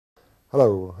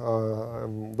Hello,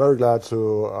 I'm very glad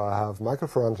to have Michael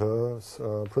Ferrante,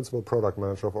 Principal Product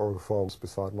Manager of Oracle Forms,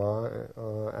 beside me,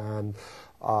 and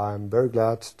I'm very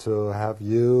glad to have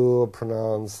you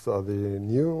pronounce the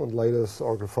new and latest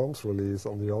Oracle Forms release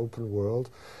on the open world.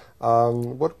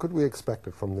 What could we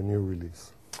expect from the new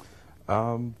release?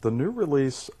 The new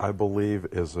release, I believe,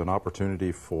 is an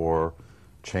opportunity for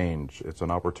change. It's an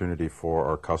opportunity for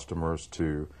our customers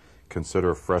to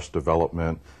consider fresh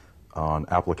development on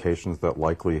applications that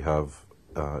likely have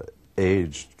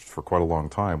aged for quite a long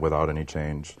time without any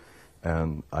change.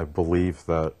 And I believe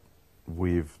that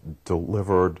we've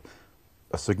delivered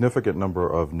a significant number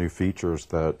of new features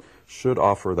that should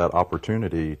offer that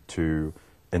opportunity to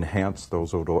enhance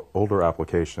those older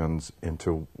applications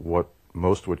into what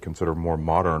most would consider more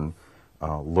modern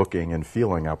looking and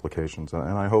feeling applications. And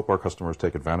I hope our customers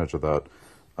take advantage of that,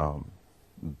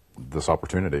 this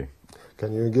opportunity.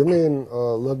 Can you give me a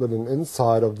little bit an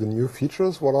insight of the new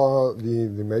features? What are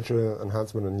the major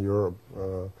enhancements in your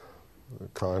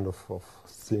kind of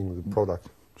seeing the product?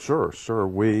 Sure.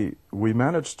 We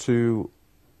managed to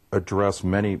address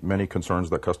many concerns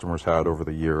that customers had over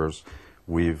the years.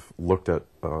 We've looked at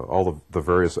all of the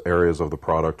various areas of the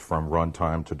product, from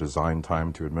runtime to design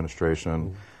time to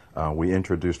administration. We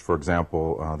introduced, for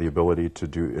example, the ability to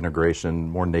do integration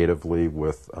more natively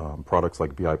with products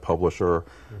like BI Publisher.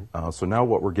 So now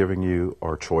what we're giving you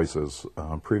are choices.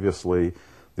 Previously,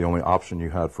 the only option you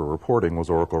had for reporting was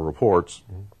Oracle Reports,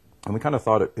 and we kind of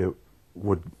thought it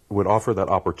would offer that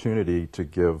opportunity to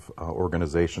give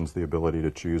organizations the ability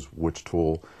to choose which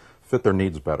tool fit their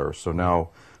needs better. So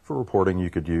now, for reporting, you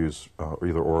could use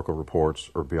either Oracle Reports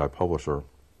or BI Publisher.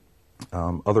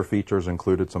 Other features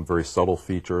included some very subtle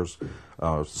features,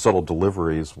 subtle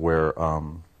deliveries, where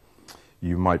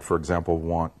you might, for example,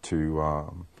 want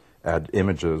to add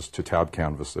images to tab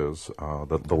canvases,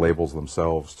 the labels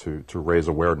themselves, to raise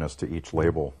awareness to each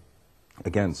label.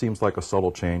 Again, seems like a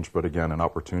subtle change, but again, an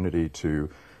opportunity to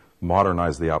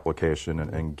modernize the application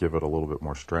and give it a little bit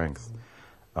more strength.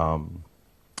 I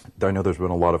know there's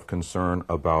been a lot of concern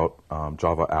about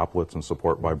Java applets and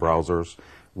support by browsers.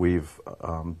 We've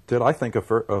did, I think,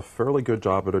 a fairly good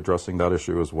job at addressing that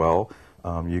issue as well.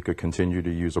 You could continue to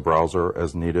use a browser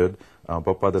as needed,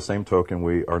 but by the same token,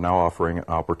 we are now offering an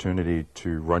opportunity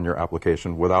to run your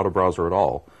application without a browser at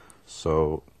all.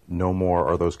 So no more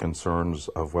are those concerns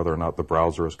of whether or not the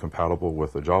browser is compatible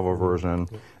with the Java version,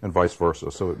 and vice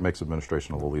versa. So it makes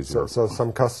administration a little easier. So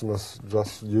some customers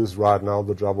just use right now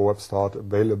the Java Web Start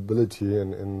availability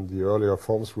in the earlier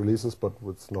Forms releases, but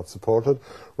it's not supported.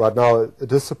 Right now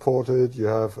it is supported. You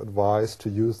have advice to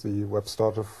use the Web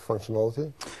Starter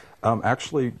functionality?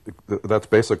 Actually, that's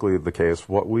basically the case.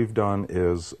 What we've done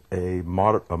is a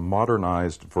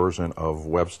modernized version of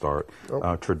Web Start.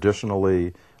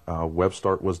 Traditionally, Web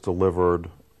Start was delivered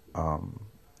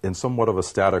in somewhat of a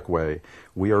static way.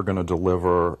 We are going to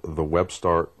deliver the Web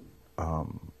Start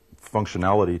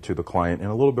functionality to the client in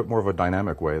a little bit more of a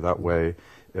dynamic way. That way,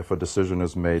 if a decision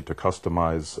is made to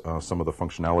customize some of the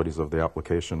functionalities of the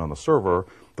application on the server,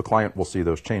 the client will see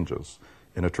those changes.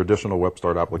 In a traditional Web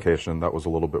Start application, that was a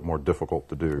little bit more difficult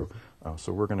to do.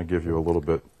 So we're going to give you a little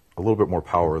bit more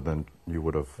power than you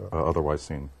would have otherwise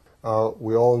seen.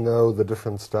 We all know the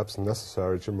different steps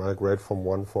necessary to migrate from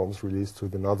one Forms release to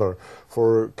another.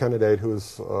 For a candidate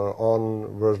who's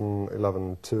on version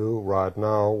 11.2 right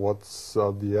now, what's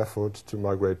the effort to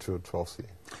migrate to 12c?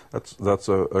 That's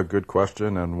a good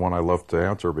question, and one I love to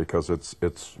answer because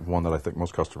it's one that I think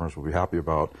most customers will be happy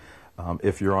about.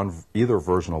 If you're on either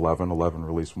version 11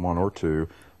 release 1 or 2,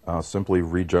 simply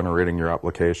regenerating your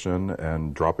application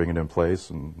and dropping it in place,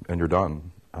 and you're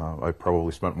done. I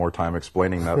probably spent more time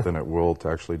explaining that than it will to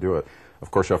actually do it.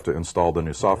 Of course, you have to install the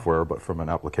new software, but from an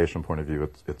application point of view,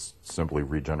 it's simply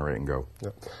regenerate and go. Yeah.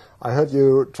 I heard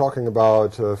you talking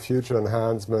about future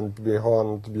enhancement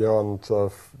beyond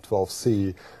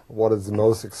 12c. What is the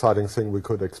most exciting thing we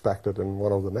could expect it in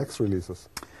one of the next releases?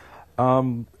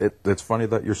 It's funny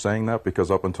that you're saying that, because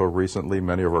up until recently,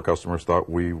 many of our customers thought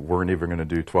we weren't even going to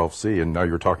do 12c, and now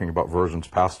you're talking about versions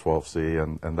past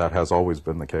 12c, and that has always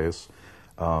been the case.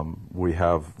 We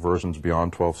have versions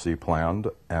beyond 12c planned,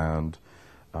 and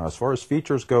as far as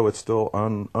features go, it's still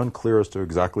unclear as to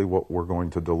exactly what we're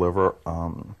going to deliver.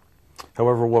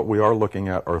 However, what we are looking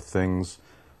at are things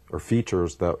or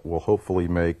features that will hopefully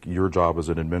make your job as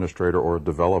an administrator or a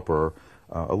developer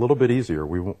a little bit easier.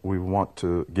 We want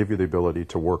to give you the ability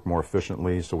to work more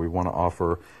efficiently, so we want to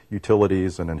offer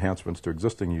utilities and enhancements to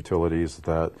existing utilities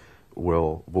that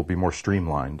will be more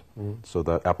streamlined, so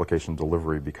that application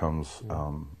delivery becomes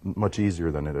much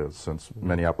easier than it is, since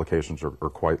many applications are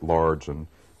quite large and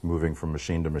moving from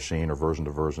machine to machine or version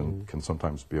to version can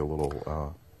sometimes be a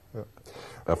little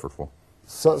effortful.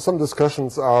 So, some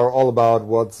discussions are all about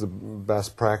what's the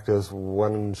best practice,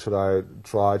 when should I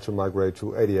try to migrate to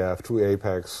ADF, to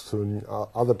APEX, to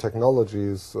other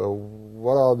technologies.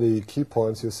 What are the key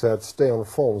points? You said stay on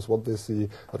forms. What is the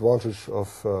advantage of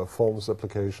forms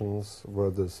applications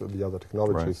versus the other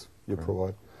technologies you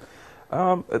provide?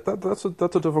 That's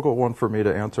a difficult one for me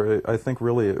to answer. I think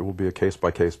really it will be a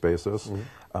case-by-case basis.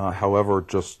 However,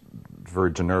 just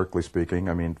very generically speaking,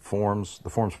 I mean, the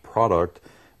forms product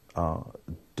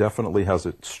definitely has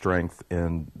its strength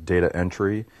in data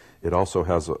entry. It also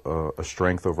has a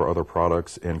strength over other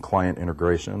products in client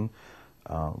integration.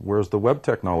 Whereas the web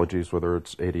technologies, whether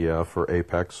it's ADF or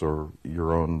APEX or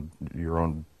your own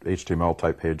HTML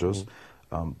type pages,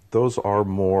 those are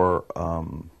more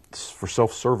for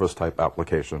self-service type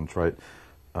applications, right?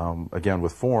 Again,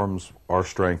 with forms, our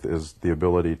strength is the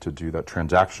ability to do that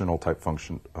transactional type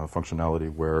functionality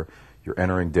where you're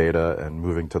entering data and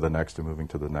moving to the next and moving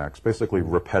to the next. Basically,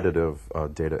 repetitive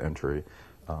data entry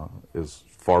is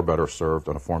far better served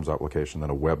on a forms application than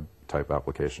a web type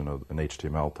application, an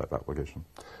HTML type application.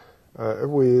 If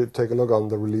we take a look on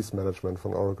the release management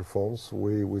from Oracle Forms,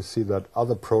 we see that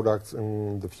other products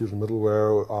in the Fusion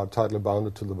middleware are tightly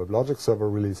bounded to the WebLogic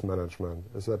server release management.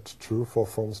 Is that true for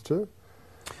Forms too?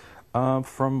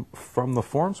 From the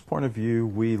Forms point of view,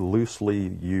 we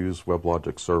loosely use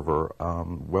WebLogic Server.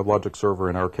 WebLogic Server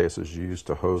in our case is used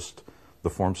to host the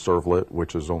Forms servlet,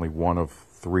 which is only one of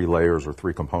 3 layers or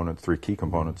 3 key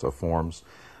components of Forms.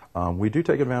 We do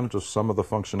take advantage of some of the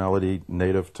functionality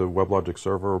native to WebLogic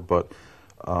Server, but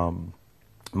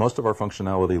most of our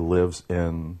functionality lives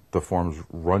in the Forms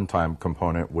runtime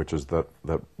component, which is that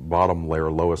bottom layer,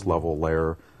 lowest level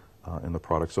layer in the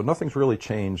product. So nothing's really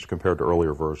changed compared to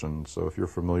earlier versions. So if you're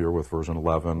familiar with version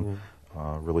 11,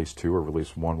 release 2 or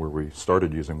release 1, where we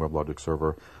started using WebLogic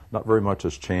Server, not very much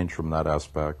has changed from that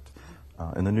aspect.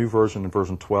 In the new version, in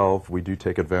version 12, we do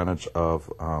take advantage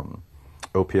of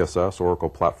OPSS, Oracle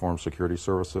Platform Security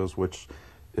Services, which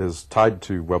is tied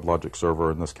to WebLogic Server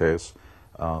in this case.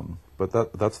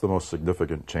 But that's the most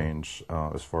significant change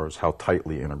as far as how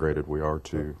tightly integrated we are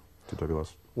to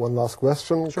WS. One last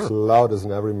question. Sure. Cloud is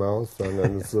in every mouth,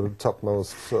 and it's the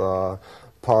topmost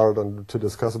part to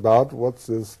discuss about. What's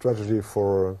the strategy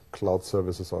for cloud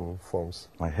services on Forms?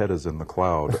 My head is in the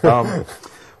cloud.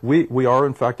 We are,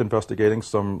 in fact, investigating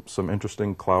some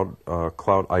interesting cloud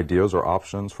ideas or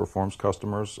options for Forms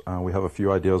customers. We have a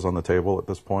few ideas on the table at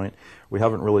this point. We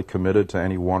haven't really committed to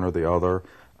any one or the other.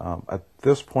 At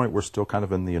this point, we're still kind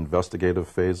of in the investigative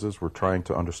phases. We're trying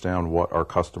to understand what our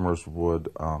customers would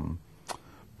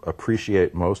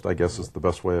appreciate most, I guess is the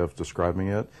best way of describing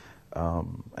it.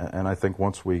 And I think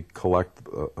once we collect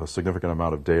a significant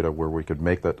amount of data where we could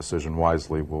make that decision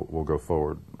wisely, we'll go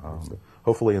forward.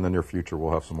 Hopefully in the near future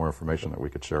we'll have some more information that we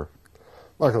could share.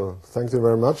 Michael, thank you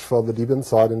very much for the deep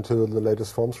insight into the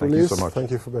latest Forms release. Thank you so much.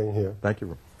 Thank you for being here. Thank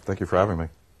you. Thank you for having me.